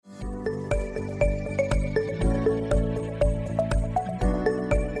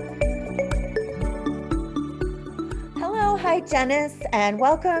Janice, and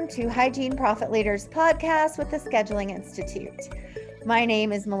welcome to Hygiene Profit Leaders podcast with the Scheduling Institute. My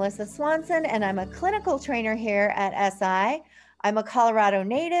name is Melissa Swanson, and I'm a clinical trainer here at SI. I'm a Colorado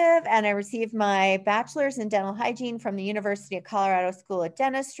native, and I received my bachelor's in dental hygiene from the University of Colorado School of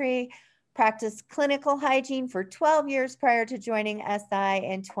Dentistry, practiced clinical hygiene for 12 years prior to joining SI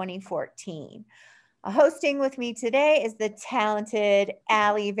in 2014. Hosting with me today is the talented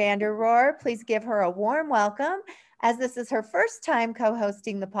Allie Vanderroor. Please give her a warm welcome, as this is her first time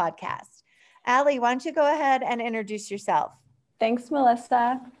co-hosting the podcast. Allie, why don't you go ahead and introduce yourself? Thanks,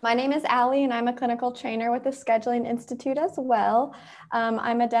 Melissa. My name is Allie, and I'm a clinical trainer with the Scheduling Institute as well.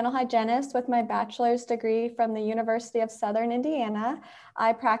 I'm a dental hygienist with my bachelor's degree from the University of Southern Indiana.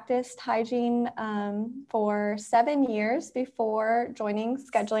 I practiced hygiene for 7 years before joining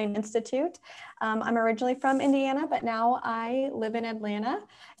Scheduling Institute. I'm originally from Indiana, but now I live in Atlanta,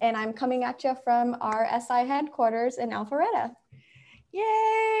 and I'm coming at you from our SI headquarters in Alpharetta.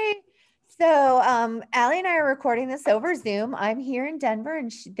 Yay! So Allie and I are recording this over Zoom. I'm here in Denver,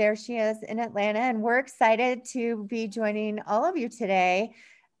 and there she is in Atlanta, and we're excited to be joining all of you today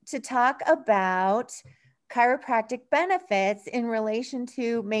to talk about chiropractic benefits in relation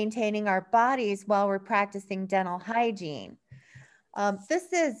to maintaining our bodies while we're practicing dental hygiene.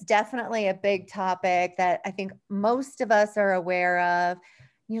 This is definitely a big topic that I think most of us are aware of.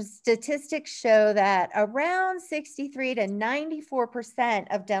 Statistics show that around 63 to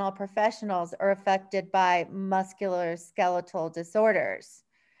 94% of dental professionals are affected by musculoskeletal disorders.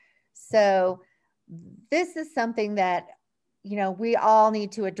 So this is something that, we all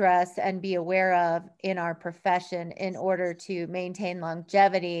need to address and be aware of in our profession in order to maintain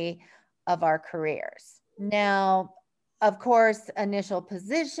longevity of our careers. Now, of course, initial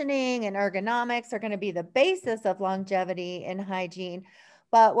positioning and ergonomics are going to be the basis of longevity in hygiene.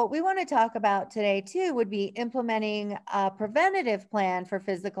 But what we want to talk about today, too, would be implementing a preventative plan for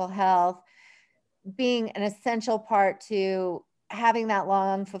physical health, being an essential part to having that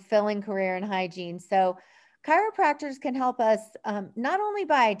long, fulfilling career in hygiene. So chiropractors can help us not only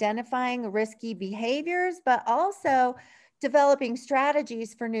by identifying risky behaviors, but also developing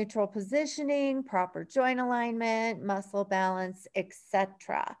strategies for neutral positioning, proper joint alignment, muscle balance,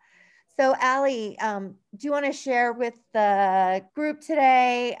 etc. So Allie, do you want to share with the group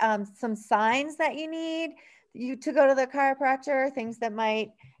today some signs that you need to go to the chiropractor, things that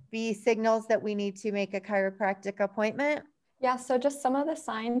might be signals that we need to make a chiropractic appointment? Yeah, so just some of the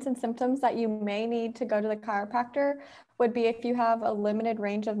signs and symptoms that you may need to go to the chiropractor would be if you have a limited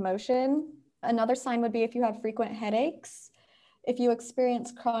range of motion. Another sign would be if you have frequent headaches, if you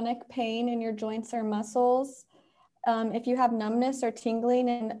experience chronic pain in your joints or muscles, if you have numbness or tingling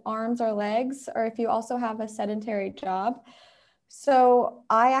in arms or legs, or if you also have a sedentary job. So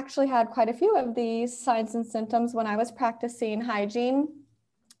I actually had quite a few of these signs and symptoms when I was practicing hygiene.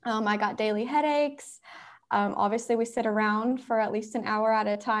 I got daily headaches. Obviously, we sit around for at least an hour at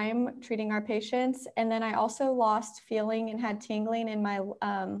a time treating our patients. And then I also lost feeling and had tingling in my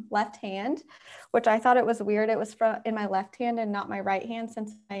left hand, which I thought it was weird. It was in my left hand and not my right hand,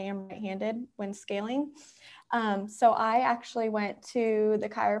 since I am right-handed when scaling. So I actually went to the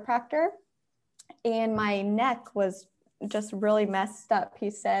chiropractor, and my neck was just really messed up, he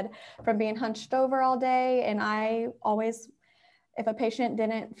said, from being hunched over all day. And I always, if a patient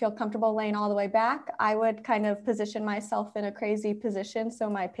didn't feel comfortable laying all the way back, I would kind of position myself in a crazy position so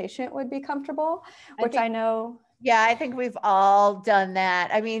my patient would be comfortable, which I know. Yeah, I think we've all done that.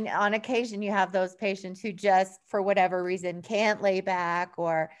 I mean, on occasion, you have those patients who just, for whatever reason, can't lay back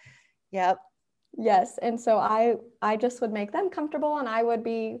or, yep. Yes. And so I just would make them comfortable, and I would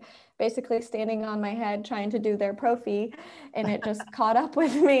be basically standing on my head trying to do their prophy, and it just caught up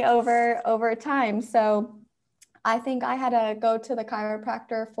with me over time. So I think I had to go to the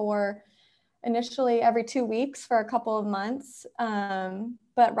chiropractor for initially every 2 weeks for a couple of months.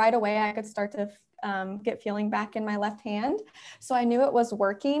 But right away I could start to get feeling back in my left hand. So I knew it was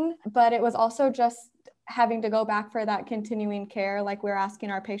working, but it was also just having to go back for that continuing care. Like, we're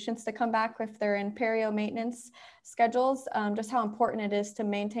asking our patients to come back if they're in perio maintenance schedules, just how important it is to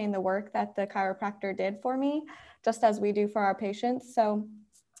maintain the work that the chiropractor did for me, just as we do for our patients. So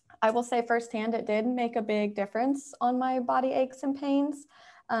I will say firsthand, it did make a big difference on my body aches and pains.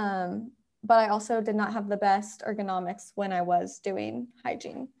 But I also did not have the best ergonomics when I was doing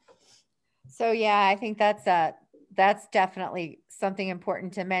hygiene. So yeah, I think that's definitely something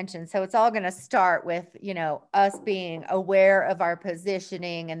important to mention. So it's all going to start with, us being aware of our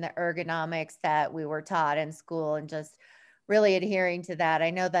positioning and the ergonomics that we were taught in school, and just really adhering to that.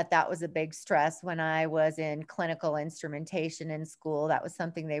 I know that was a big stress when I was in clinical instrumentation in school. That was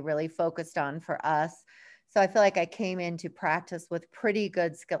something they really focused on for us. So I feel like I came into practice with pretty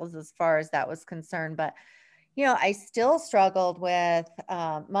good skills as far as that was concerned. But, I still struggled with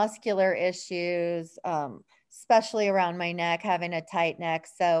muscular issues, especially around my neck, having a tight neck.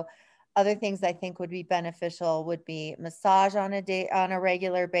 So other things I think would be beneficial would be massage on a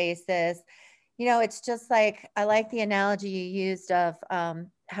regular basis. It's just like, I like the analogy you used of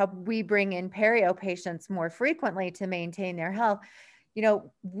how we bring in perio patients more frequently to maintain their health.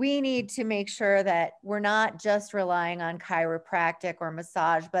 We need to make sure that we're not just relying on chiropractic or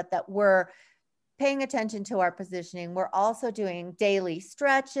massage, but that we're paying attention to our positioning. We're also doing daily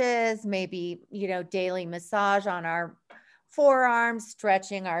stretches, maybe, daily massage on our forearms,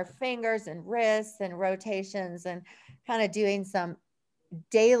 stretching our fingers and wrists and rotations, and kind of doing some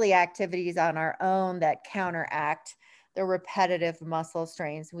daily activities on our own that counteract the repetitive muscle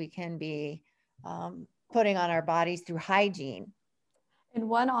strains we can be putting on our bodies through hygiene. In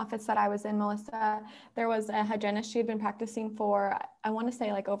one office that I was in, Melissa, there was a hygienist. She had been practicing for, I want to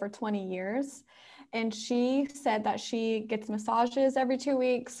say, like over 20 years. And she said that she gets massages every 2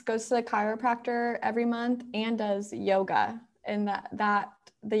 weeks, goes to the chiropractor every month, and does yoga. And that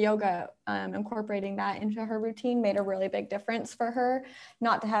the yoga, incorporating that into her routine made a really big difference for her,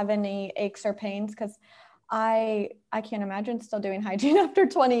 not to have any aches or pains. Because I can't imagine still doing hygiene after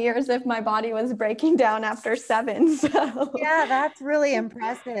 20 years if my body was breaking down after 7. So yeah, that's really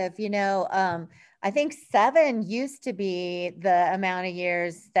impressive. I think 7 used to be the amount of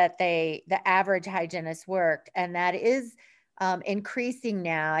years that the average hygienist worked. And that is increasing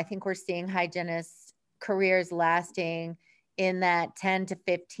now. I think we're seeing hygienists careers lasting in that 10 to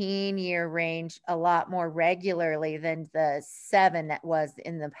 15 year range a lot more regularly than the 7 that was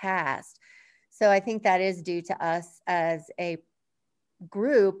in the past. So I think that is due to us as a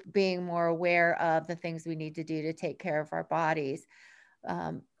group being more aware of the things we need to do to take care of our bodies.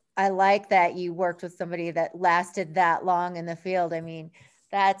 I like that you worked with somebody that lasted that long in the field. I mean,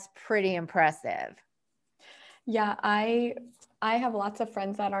 that's pretty impressive. Yeah, I have lots of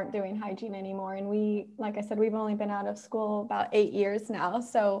friends that aren't doing hygiene anymore. And we, like I said, we've only been out of school about 8 years now.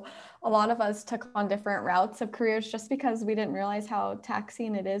 So a lot of us took on different routes of careers just because we didn't realize how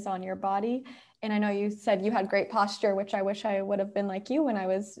taxing it is on your body. And I know you said you had great posture, which I wish I would have been like you when I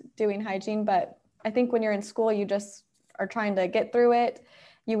was doing hygiene. But I think when you're in school, you just are trying to get through it.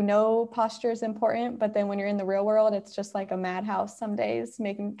 Posture is important, but then when you're in the real world, it's just like a madhouse some days,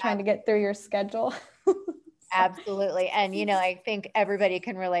 trying to get through your schedule. Absolutely. And, I think everybody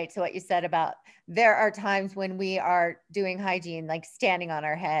can relate to what you said about there are times when we are doing hygiene, like standing on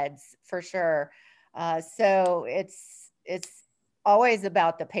our heads for sure. So it's always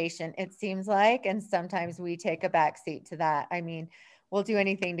about the patient, it seems like. And sometimes we take a back seat to that. I mean, we'll do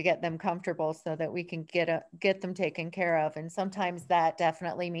anything to get them comfortable so that we can get them taken care of. And sometimes that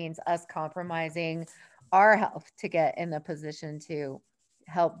definitely means us compromising our health to get in the position to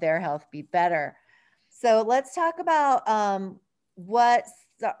help their health be better. So let's talk about what's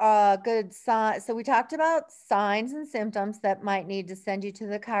a good sign. So we talked about signs and symptoms that might need to send you to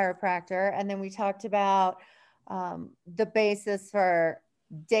the chiropractor. And then we talked about the basis for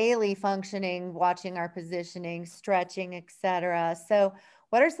daily functioning, watching our positioning, stretching, etc. So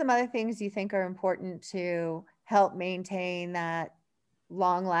what are some other things you think are important to help maintain that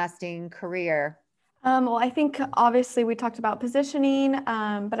long-lasting career? Well, I think obviously we talked about positioning,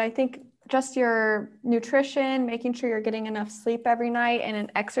 but I think just your nutrition, making sure you're getting enough sleep every night, and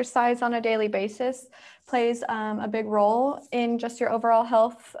an exercise on a daily basis plays a big role in just your overall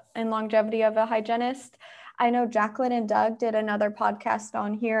health and longevity of a hygienist. I know Jacqueline and Doug did another podcast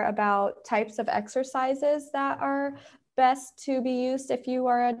on here about types of exercises that are best to be used if you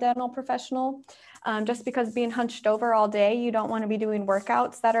are a dental professional. Just because being hunched over all day, you don't want to be doing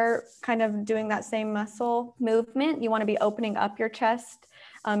workouts that are kind of doing that same muscle movement. You want to be opening up your chest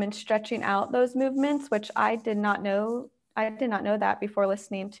and stretching out those movements, which I did not know. I did not know that before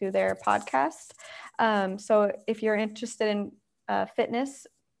listening to their podcast. So if you're interested in fitness,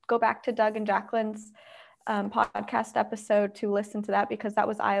 go back to Doug and Jacqueline's podcast episode to listen to that, because that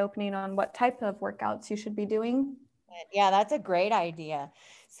was eye-opening on what type of workouts you should be doing. Yeah, that's a great idea.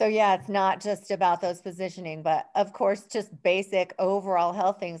 So yeah, it's not just about those positioning, but of course, just basic overall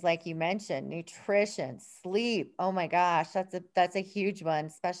health things like you mentioned, nutrition, sleep. Oh my gosh, that's a huge one,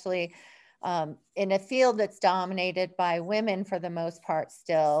 especially in a field that's dominated by women for the most part.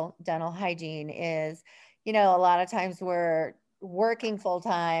 Still, dental hygiene is, a lot of times we're working full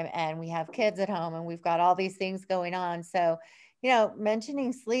time and we have kids at home and we've got all these things going on. So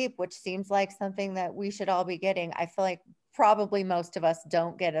mentioning sleep, which seems like something that we should all be getting, I feel like probably most of us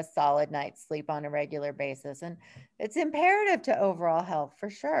don't get a solid night's sleep on a regular basis. And it's imperative to overall health for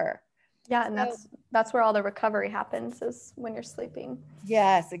sure. Yeah, and that's where all the recovery happens, is when you're sleeping.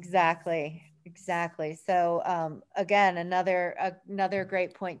 Yes, exactly. Exactly. So again, another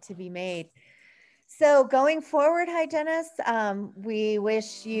great point to be made. So going forward, hygienists, we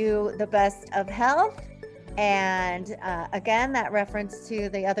wish you the best of health. And again, that reference to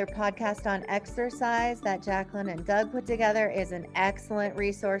the other podcast on exercise that Jacqueline and Doug put together is an excellent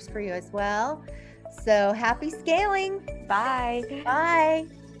resource for you as well. So happy scaling. Bye. Bye.